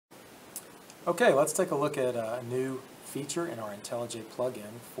Okay, let's take a look at a new feature in our IntelliJ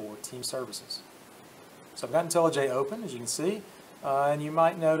plugin for team services. So I've got IntelliJ open, as you can see, and you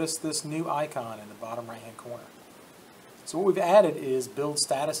might notice this new icon in the bottom right-hand corner. So what we've added is build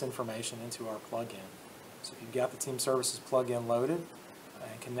status information into our plugin. So if you've got the team services plugin loaded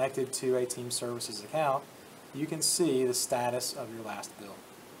and connected to a team services account, you can see the status of your last build.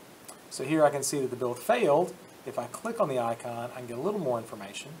 So here I can see that the build failed. If I click on the icon, I can get a little more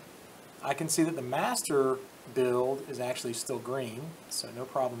information. I can see that the master build is actually still green, so no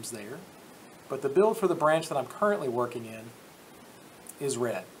problems there. But the build for the branch that I'm currently working in is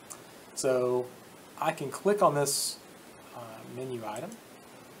red. So I can click on this menu item.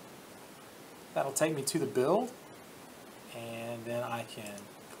 That'll take me to the build, and then I can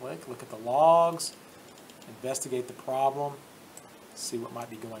look at the logs, investigate the problem, see what might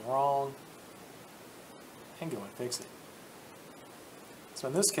be going wrong, and go and fix it. So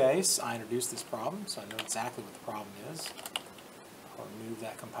in this case, I introduced this problem, so I know exactly what the problem is. I'll remove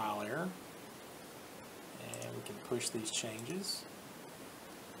that compile error, and we can push these changes.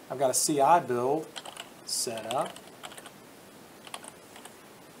 I've got a CI build set up,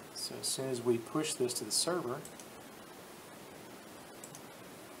 so as soon as we push this to the server,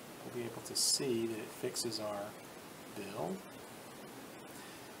 we'll be able to see that it fixes our build.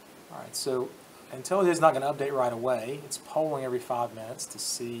 Alright, so IntelliJ is not going to update right away. It's polling every 5 minutes to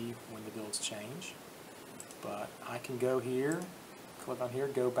see when the builds change. But I can go here, click on here,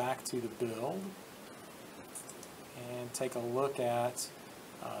 go back to the build, and take a look at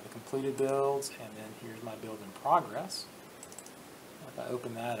the completed builds, and then here's my build in progress. If I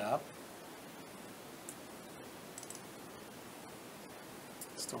open that up,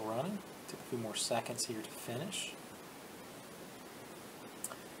 it's still running. Took a few more seconds here to finish.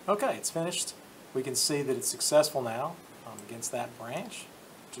 Okay, it's finished. We can see that it's successful now against that branch,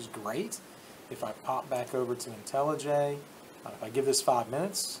 which is great. If I pop back over to IntelliJ, if I give this 5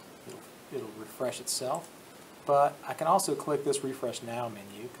 minutes, it'll refresh itself. But I can also click this Refresh Now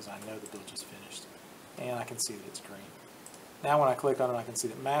menu because I know the build just finished, and I can see that it's green. Now when I click on it, I can see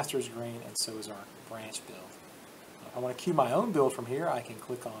that master is green, and so is our branch build. If I want to queue my own build from here, I can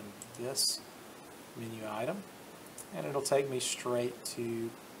click on this menu item, and it'll take me straight to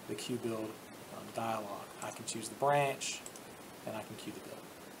the queue build dialog. I can choose the branch, and I can queue the build.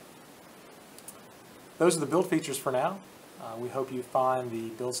 Those are the build features for now. We hope you find the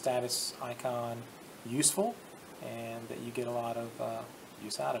build status icon useful and that you get a lot of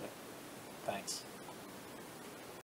use out of it. Thanks.